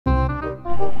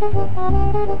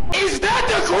Is that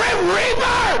the Grim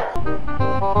Reaper?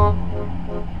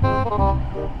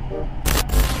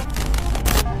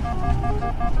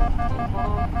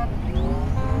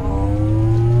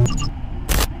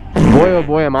 Boy oh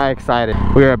boy am I excited.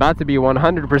 We are about to be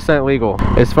 100% legal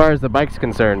as far as the bike's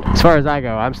concerned. As far as I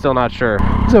go, I'm still not sure.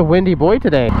 It's a windy boy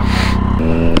today.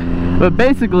 But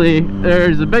basically,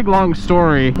 there's a big long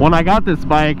story. When I got this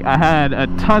bike, I had a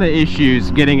ton of issues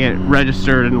getting it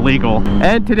registered and legal.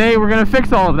 And today we're gonna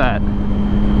fix all of that.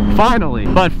 Finally.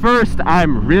 But first,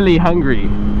 I'm really hungry.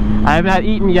 I have not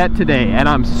eaten yet today and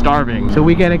I'm starving. So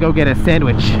we gotta go get a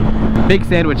sandwich. Big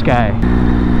sandwich guy.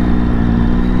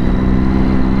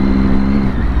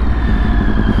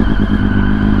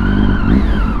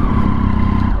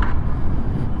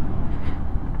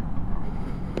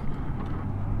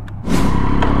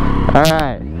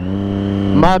 Alright,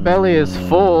 my belly is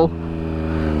full.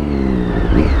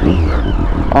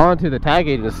 On to the tag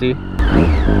agency.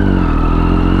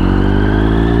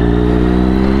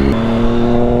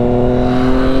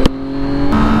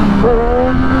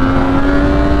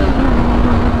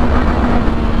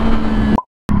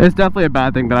 It's definitely a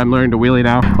bad thing that I'm learning to wheelie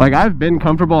now. Like, I've been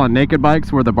comfortable on naked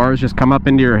bikes where the bars just come up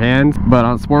into your hands, but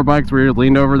on sport bikes where you're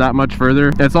leaned over that much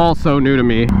further, it's all so new to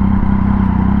me.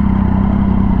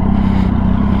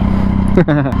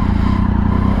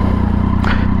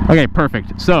 Okay,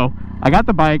 perfect. So I got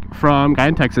the bike from a guy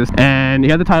in Texas and he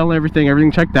had the title and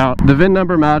everything checked out. The VIN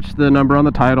number matched the number on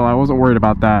the title. I wasn't worried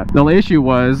about that. The only issue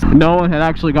was no one had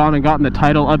actually gone and gotten the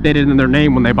title updated in their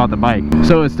name when they bought the bike.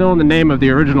 So it's still in the name of the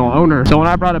original owner. So when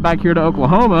I brought it back here to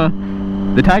Oklahoma,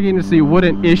 the tag agency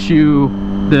wouldn't issue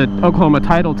the Oklahoma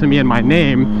title to me in my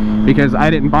name because I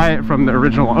didn't buy it from the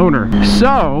original owner.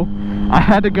 So I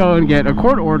had to go and get a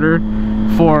court order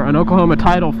for an Oklahoma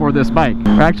title for this bike.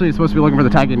 We're actually supposed to be looking for the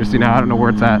tag agency now. I don't know where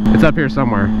it's at. It's up here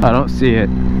somewhere. I don't see it.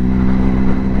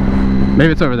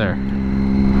 Maybe it's over there.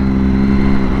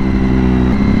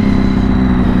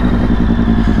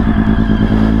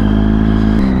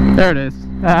 There it is.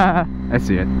 I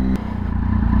see it.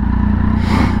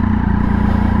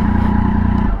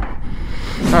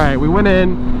 Alright, we went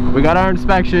in, we got our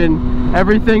inspection,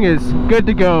 everything is good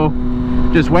to go,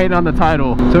 just waiting on the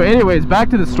title. So anyways, back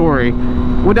to the story.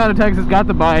 Went down to Texas, got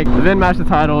the bike, the VIN matched the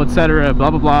title, etc, blah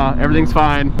blah blah, everything's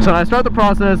fine. So I start the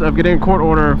process of getting a court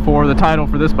order for the title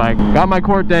for this bike. Got my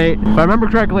court date. If I remember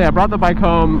correctly, I brought the bike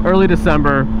home early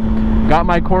December, got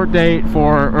my court date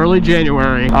for early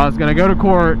January. I was gonna go to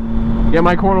court, get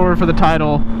my court order for the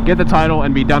title, get the title,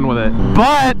 and be done with it.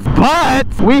 But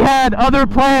we had other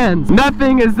plans.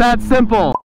 Nothing is that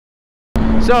simple.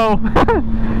 So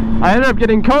I ended up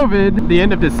getting COVID the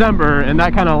end of December, and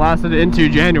that kind of lasted into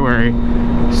January.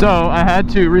 So I had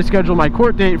to reschedule my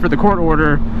court date for the court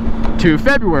order to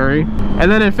February,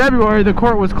 and then in February the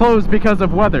court was closed because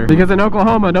of weather, because in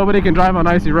Oklahoma nobody can drive on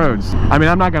icy roads. I mean,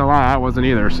 I'm not gonna lie, I wasn't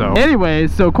either. So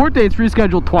anyways, so court date's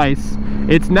rescheduled twice.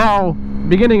 It's now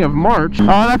beginning of March. Oh,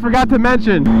 and I forgot to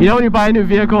mention, you know when you buy a new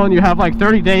vehicle and you have like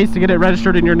 30 days to get it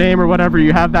registered in your name or whatever,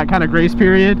 you have that kind of grace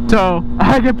period. So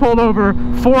I get pulled over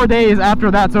 4 days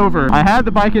after that's over. I had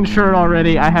the bike insured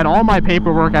already, I had all my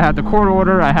paperwork, I had the court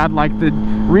order, I had like the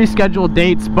rescheduled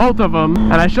dates, both of them,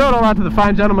 and I showed all that to the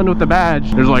fine gentleman with the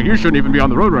badge. There's like, you shouldn't even be on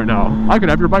the road right now. I could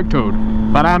have your bike towed.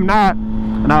 But I'm not.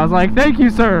 And I was like, thank you,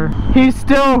 sir. He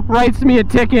still writes me a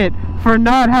ticket for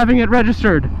not having it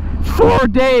registered 4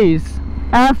 days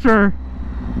after.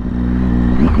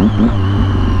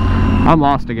 I'm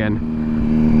lost again.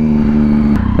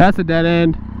 That's a dead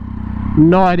end.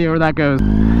 No idea where that goes.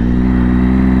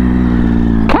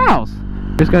 Cows.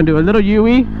 Just gonna do a little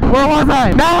U-E. Where was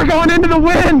I? Now we're going into the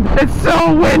wind. It's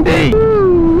so windy.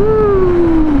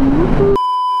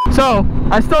 So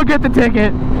I still get the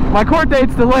ticket. My court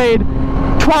date's delayed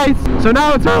twice, so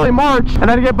now it's early March, and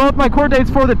I had to get both my court dates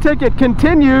for the ticket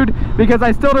continued because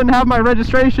I still didn't have my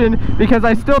registration, because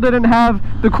I still didn't have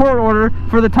the court order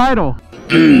for the title.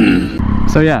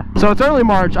 So yeah, so it's early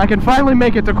March, I can finally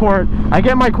make it to court, I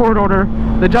get my court order,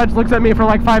 the judge looks at me for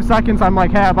like 5 seconds, I'm like,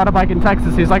 hey, I bought a bike in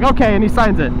Texas, he's like, okay, and he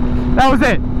signs it. That was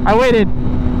it. I waited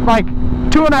like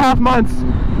 2.5 months.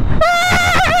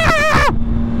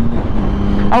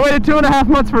 I waited 2.5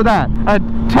 months for that. A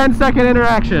 10-second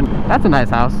interaction. That's a nice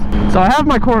house. So I have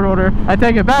my court order. I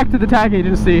take it back to the tag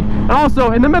agency. And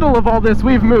also, in the middle of all this,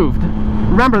 we've moved.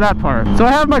 Remember that part. So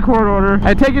I have my court order.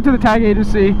 I take it to the tag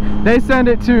agency. They send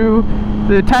it to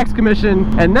the tax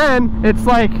commission. And then it's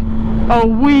like a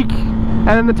week. And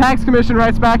then the tax commission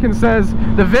writes back and says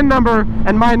the VIN number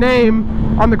and my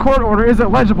name on the court order isn't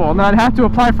legible. And then I'd have to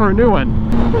apply for a new one.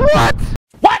 What?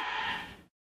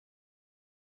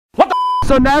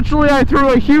 So naturally I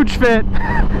threw a huge fit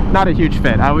not a huge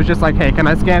fit. I was just like, hey, can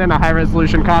I scan in a high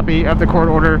resolution copy of the court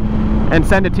order and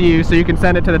send it to you so you can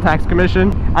send it to the tax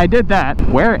commission? I did that.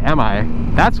 Where am I?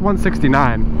 That's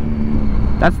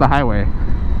 169. That's the highway.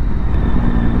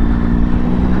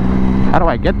 How do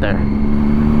I get there?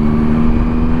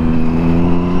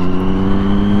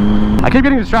 I keep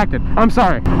getting distracted. I'm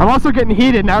sorry. I'm also getting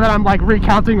heated now that I'm like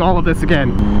recounting all of this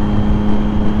again.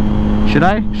 Should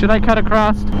I cut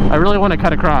across? I really want to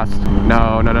cut across.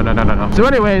 No. So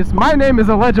anyways, my name is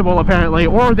illegible apparently,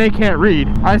 or they can't read.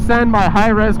 I send my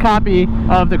high-res copy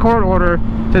of the court order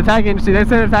to the tag agency. They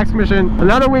send it to the tax commission.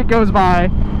 Another week goes by,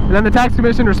 and then the tax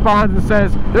commission responds and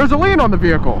says, there's a lien on the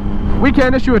vehicle. We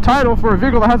can't issue a title for a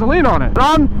vehicle that has a lien on it.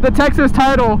 On the Texas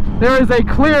title, there is a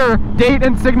clear date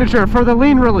and signature for the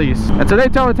lien release. And so they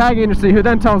tell the tag agency, who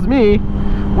then tells me,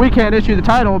 we can't issue the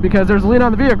title because there's a lien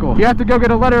on the vehicle. You have to go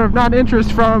get a letter of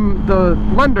non-interest from the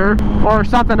lender or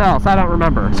something else, I don't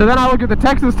remember. So then I look at the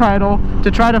Texas title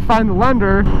to try to find the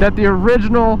lender that the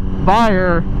original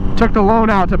buyer took the loan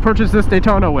out to purchase this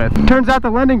Daytona with. Turns out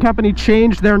the lending company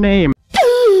changed their name.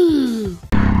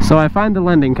 So I find the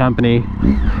lending company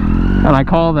and I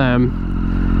call them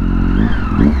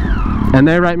and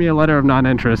they write me a letter of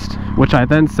non-interest, which I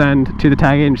then send to the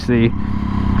tag agency,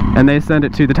 and they send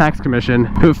it to the tax commission,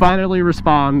 who finally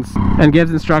responds and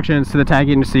gives instructions to the tag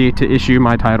agency to issue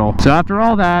my title. So after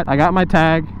all that, I got my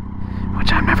tag,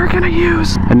 which I'm never gonna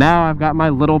use, and now I've got my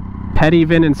little petty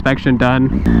VIN inspection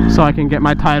done so I can get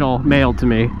my title mailed to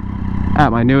me at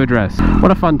my new address.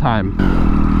 What a fun time.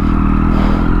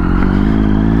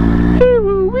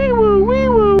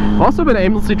 I've also been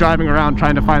aimlessly driving around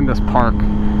trying to find this park.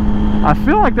 I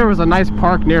feel like there was a nice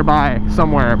park nearby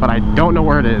somewhere, but I don't know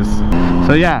where it is.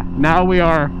 So yeah, now we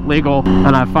are legal,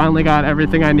 and I finally got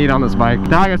everything I need on this bike.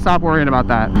 Now I can stop worrying about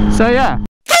that. So yeah.